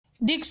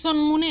Dickson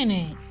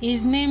Munene,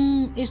 his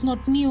name is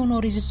not new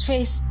nor is his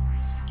face.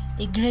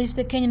 He graced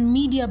the Kenyan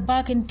media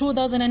back in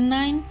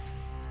 2009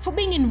 for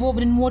being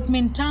involved in what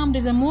men termed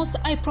as the most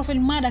high-profile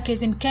murder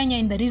case in Kenya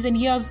in the recent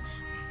years,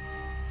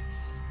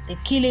 the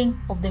killing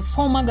of the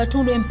former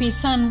Gatundu MP's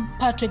son,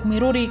 Patrick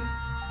Miruri.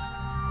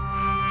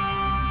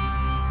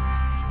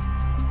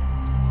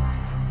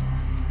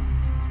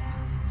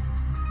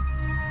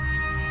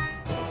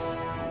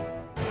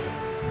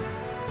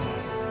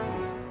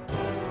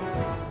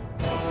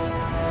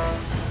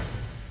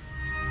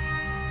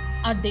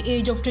 At the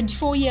age of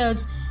 24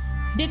 years,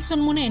 Dickson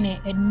Munene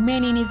had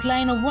many in his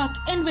line of work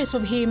envious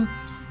of him.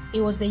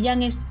 He was the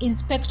youngest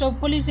inspector of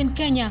police in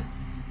Kenya,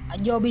 a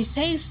job he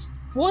says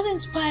was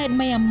inspired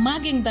by a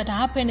mugging that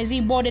happened as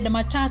he boarded a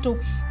matatu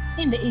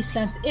in the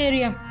Eastlands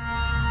area.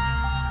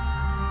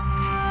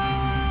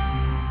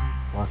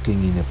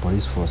 Working in the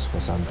police force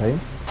for some time,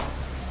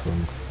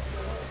 from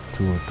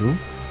 2002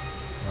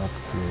 up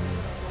to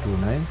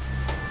 2009,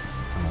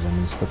 I was an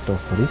inspector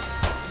of police.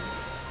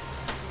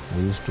 I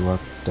used to work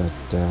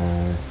at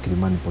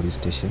Kilimani police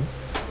station,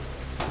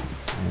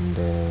 and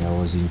I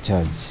was in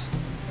charge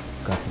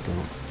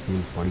Capital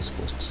Hill police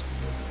post.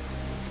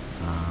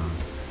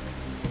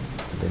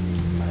 Then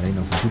in my line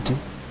of duty,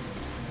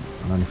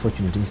 an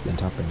unfortunate incident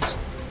happened,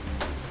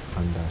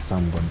 and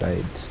someone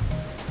died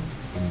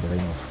in the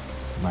line of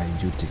my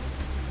duty.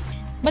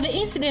 But the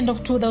incident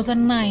of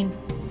 2009,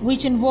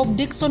 which involved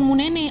Dickson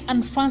Munene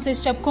and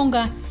Francis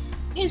Chapkonga,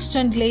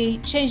 instantly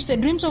changed the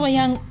dreams of a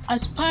young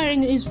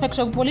aspiring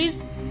inspector of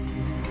police,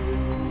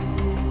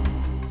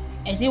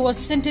 as he was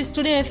sentenced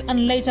to death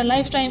and later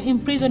lifetime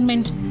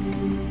imprisonment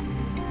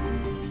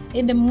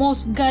in the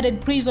most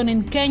guarded prison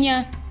in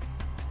Kenya,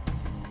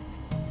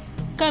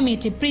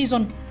 Kamiti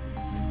Prison. I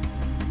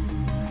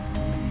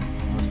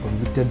was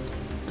convicted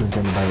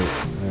by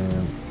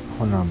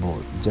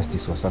Honorable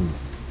Justice Wasami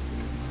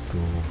to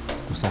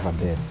suffer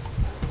death.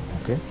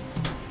 Okay,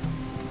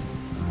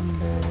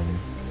 and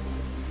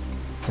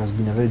it has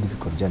been a very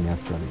difficult journey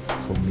actually,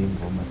 for me,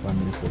 for my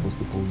family, for those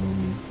people who know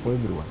me, for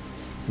everyone,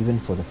 even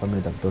for the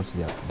family that brought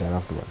their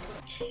loved one.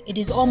 It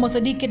is almost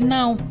a decade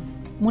now.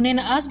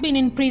 Munene has been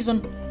in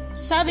prison,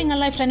 serving a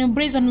lifetime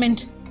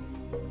imprisonment.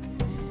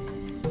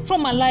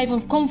 From a life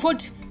of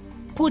comfort,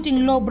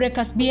 putting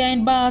lawbreakers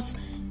behind bars,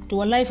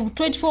 to a life of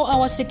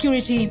 24-hour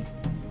security.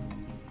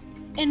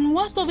 And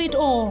worst of it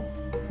all,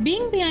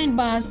 being behind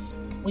bars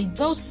with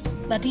those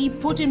that he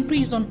put in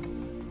prison.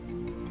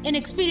 An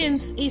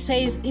experience, he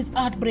says, is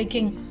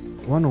heartbreaking.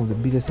 One of the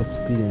biggest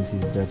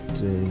experiences is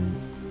that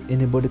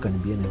anybody can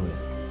be anywhere.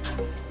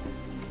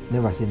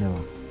 Never say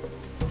never,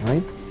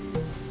 right?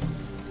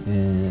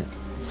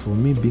 For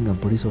me, being a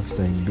police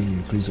officer and being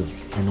in prison,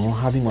 and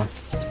having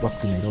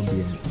worked in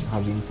Nairobi and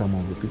having some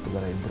of the people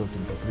that I brought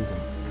into prison,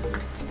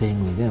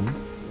 staying with them,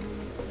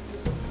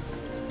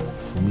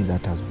 for me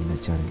that has been a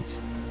challenge.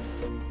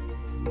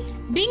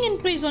 Being in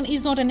prison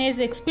is not an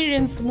easy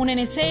experience,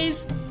 Munene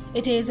says.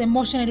 It is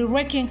emotionally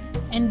wrecking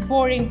and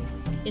boring,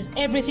 as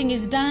everything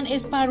is done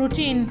as per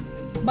routine.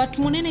 But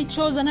Munene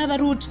chose another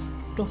route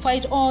to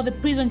fight all the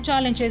prison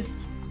challenges: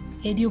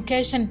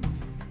 education.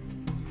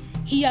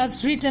 He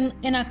has written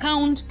an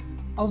account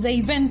of the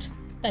event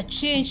that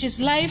changed his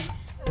life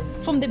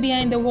from the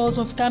behind the walls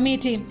of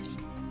Kamiti.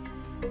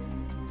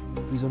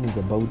 Prison is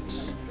about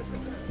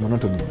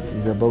monotony.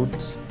 It's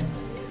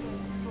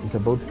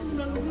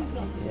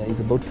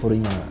about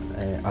following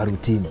a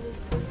routine.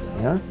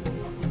 Yeah.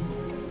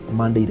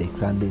 Monday like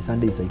Sunday,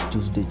 Sunday is like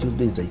Tuesday,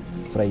 Tuesday is like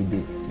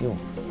Friday. You know,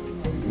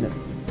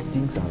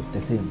 things are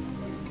the same.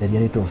 The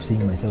reality of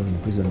seeing myself in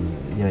prison,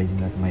 realizing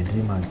that my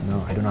dream has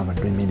now, I don't have a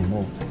dream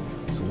anymore.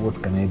 So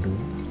what can I do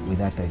with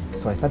that time?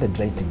 So I started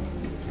writing.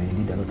 I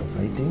did a lot of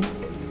writing.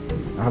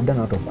 I have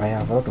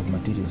a lot of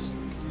materials.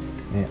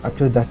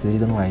 Actually, that's the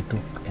reason why I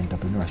took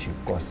entrepreneurship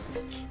course.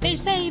 They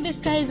say the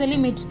sky is the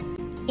limit,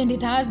 and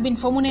it has been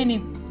for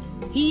Munene.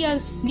 He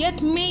has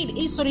yet made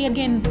history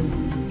again.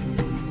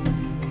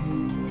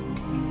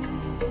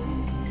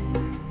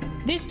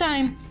 This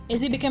time, as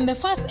he became the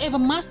first ever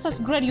master's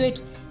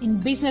graduate in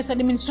business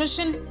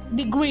administration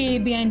degree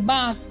behind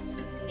bars.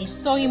 They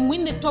saw him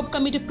win the top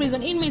Kamiti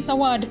Prison Inmates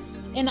Award,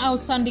 an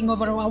outstanding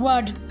overall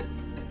award.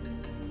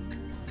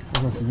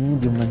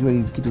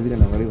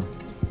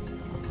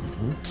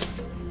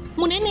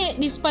 Munene,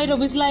 despite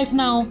of his life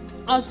now,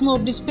 has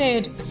not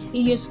despaired.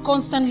 He is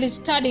constantly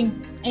studying,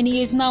 and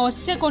he is now a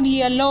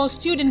second-year law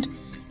student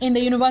in the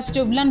University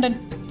of London,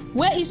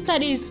 where he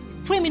studies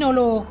criminal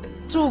law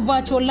through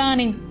virtual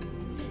learning.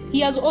 He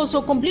has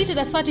also completed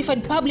a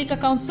certified public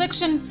account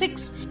section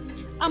 6,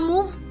 a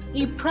move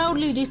he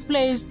proudly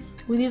displays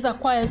with his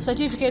acquired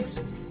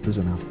certificates.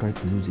 I've tried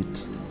to use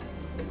it.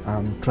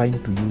 I'm trying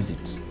to use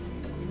it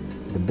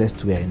the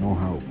best way I know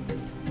how.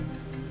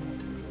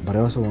 But I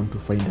also want to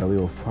find a way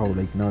of how,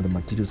 like now the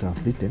materials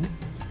I've written,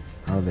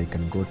 how they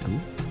can go to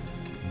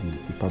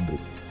the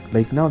public.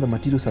 Like now the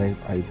materials I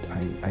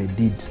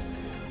did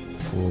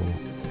for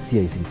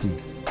CICT,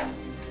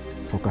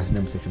 for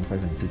Casino Section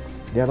 5 and 6,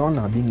 they are the ones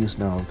that are being used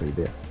now outside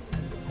there.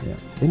 Yeah.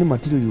 Any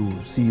material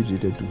you see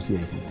related to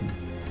CICT,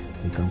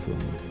 they come from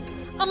me.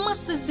 A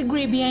master's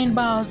degree behind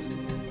bars,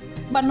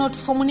 but not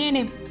for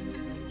Munene.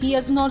 He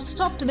has not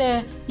stopped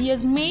there. He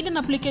has made an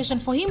application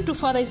for him to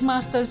further his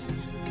master's,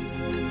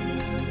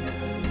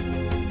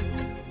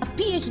 a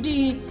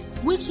PhD,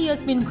 which he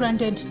has been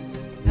granted.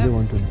 I don't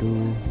want to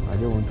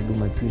do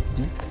my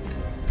PhD,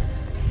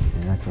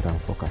 and that's what I'm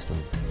focused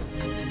on.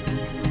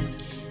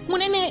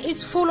 Munene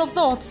is full of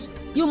thoughts.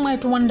 You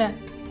might wonder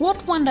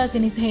what wanders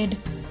in his head.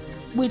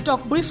 We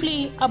talk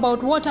briefly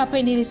about what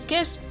happened in his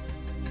case.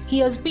 He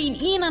has been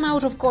in and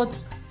out of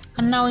courts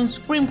and now in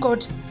Supreme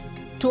Court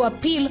to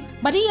appeal,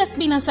 but he has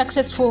been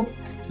unsuccessful.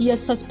 He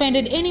has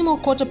suspended any more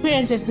court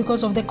appearances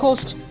because of the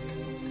cost.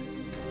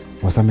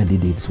 Wasame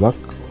did his work,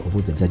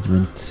 although the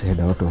judgment had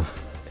a lot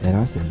of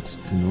errors, and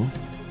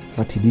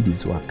but he did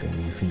his work and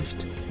he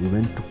finished. We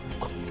went to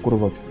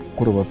Court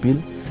of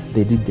Appeal.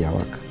 They did their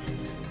work.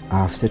 I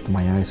have set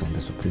my eyes on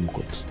the Supreme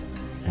Court,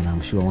 and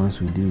I'm sure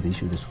once we deal with the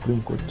issue of the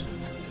Supreme Court,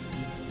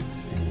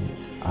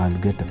 I'll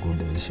get a good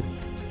decision,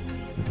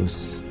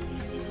 because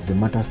the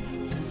matters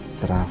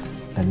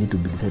that need to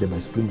be decided by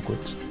Supreme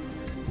Court,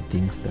 the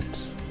things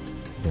that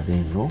they're there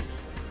in law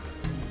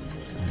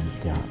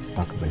and they are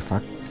backed by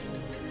facts,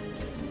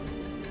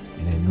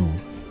 and I know,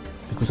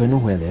 because I know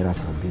where the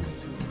errors have been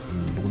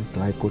in both the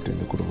High Court and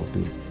the Court of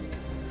Appeal.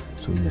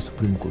 So in the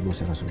Supreme Court,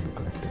 those errors will be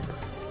corrected.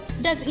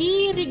 Does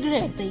he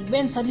regret the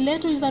events that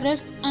led to his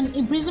arrest and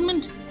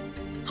imprisonment?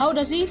 How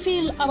does he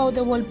feel about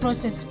the whole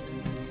process?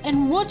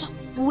 And what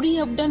would he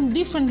have done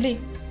differently?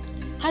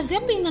 Has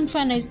there been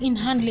unfairness in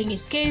handling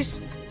his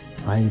case?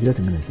 I regret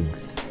many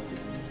things.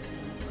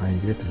 I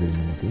regret very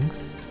many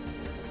things.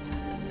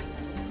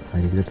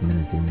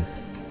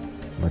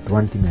 But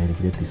one thing I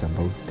regret is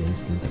about the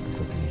incident that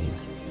brought me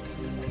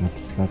here.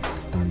 That's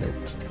stand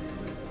out,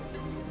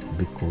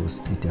 because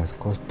it has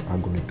caused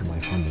agony to my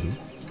family,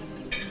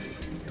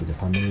 to the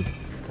family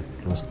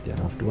that lost their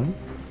loved one,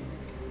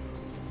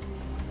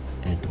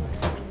 and to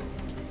myself.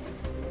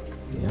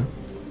 Yeah.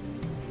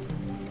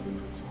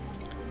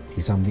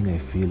 It's something I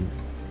feel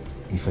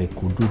if I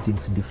could do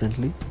things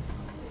differently,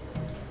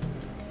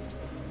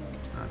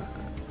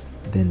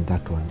 then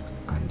that one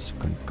can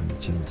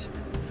change.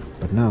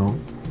 But now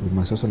we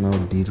must also now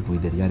deal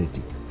with the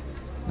reality.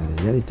 Now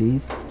the reality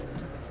is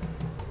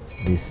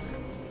this: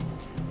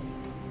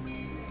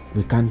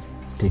 we can't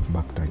take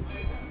back time.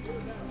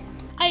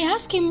 I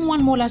ask him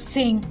one more last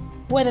thing,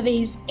 whether there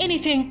is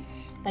anything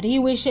that he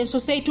wishes to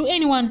say to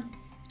anyone,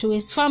 to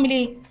his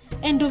family,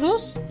 and to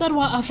those that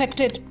were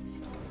affected.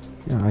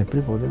 Yeah, I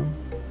pray for them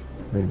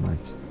very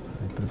much.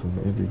 I pray for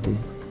them every day.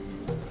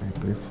 I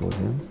pray for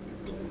them.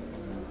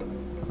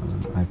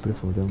 I pray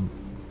for them,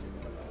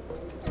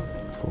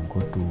 for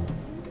God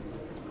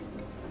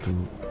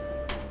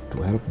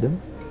to help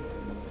them,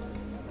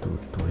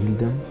 to heal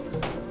them,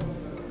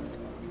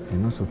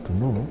 and also to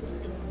know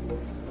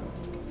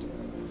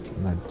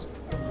that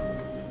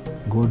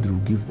God will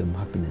give them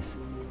happiness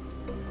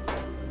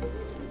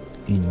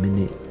in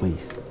many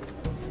ways.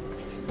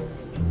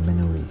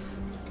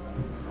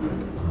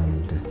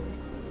 And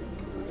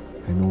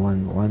I know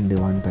one day,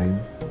 one time,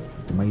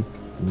 it might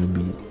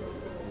maybe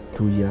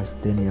 2 years,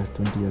 10 years,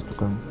 20 years to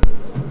come,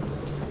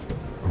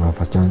 I'll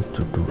have a chance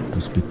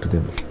to speak to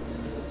them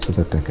so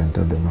that I can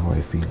tell them how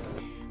I feel.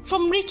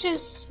 From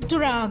riches to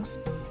rags,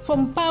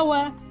 from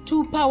power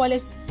to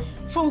powerless,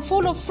 from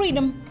full of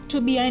freedom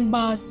to behind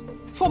bars,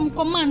 from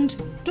command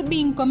to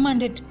being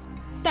commanded.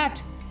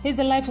 That is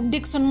the life of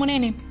Dickson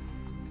Munene.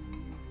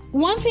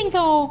 One thing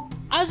though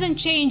hasn't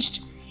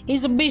changed: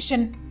 his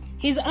ambition,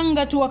 his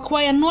anger to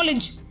acquire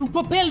knowledge, to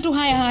propel to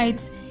higher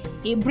heights.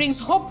 He brings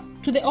hope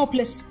to the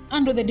hopeless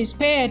and to the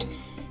despaired,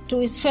 to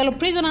his fellow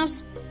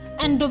prisoners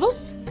and to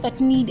those that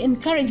need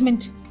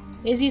encouragement,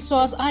 as he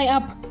soars high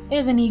up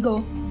as an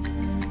eagle.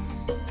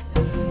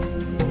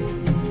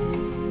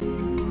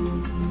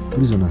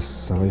 Prisoners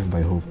survive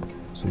by hope,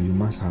 so you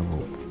must have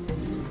hope.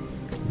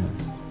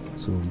 Yes.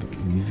 So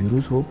if you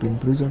lose hope in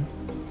prison,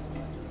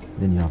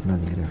 then you have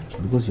nothing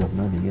left, because you have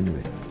nothing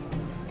anyway.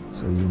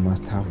 So you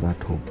must have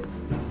that hope,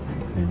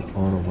 and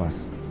all of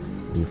us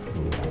live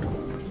through that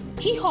hope.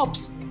 He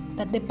hopes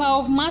that the power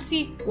of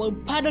mercy will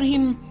pardon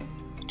him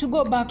to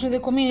go back to the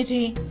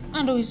community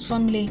and to his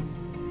family.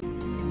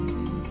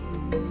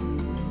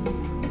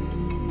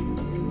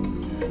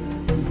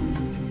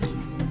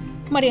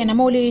 Mariana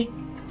Moli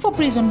for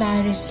Prison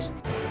Diaries.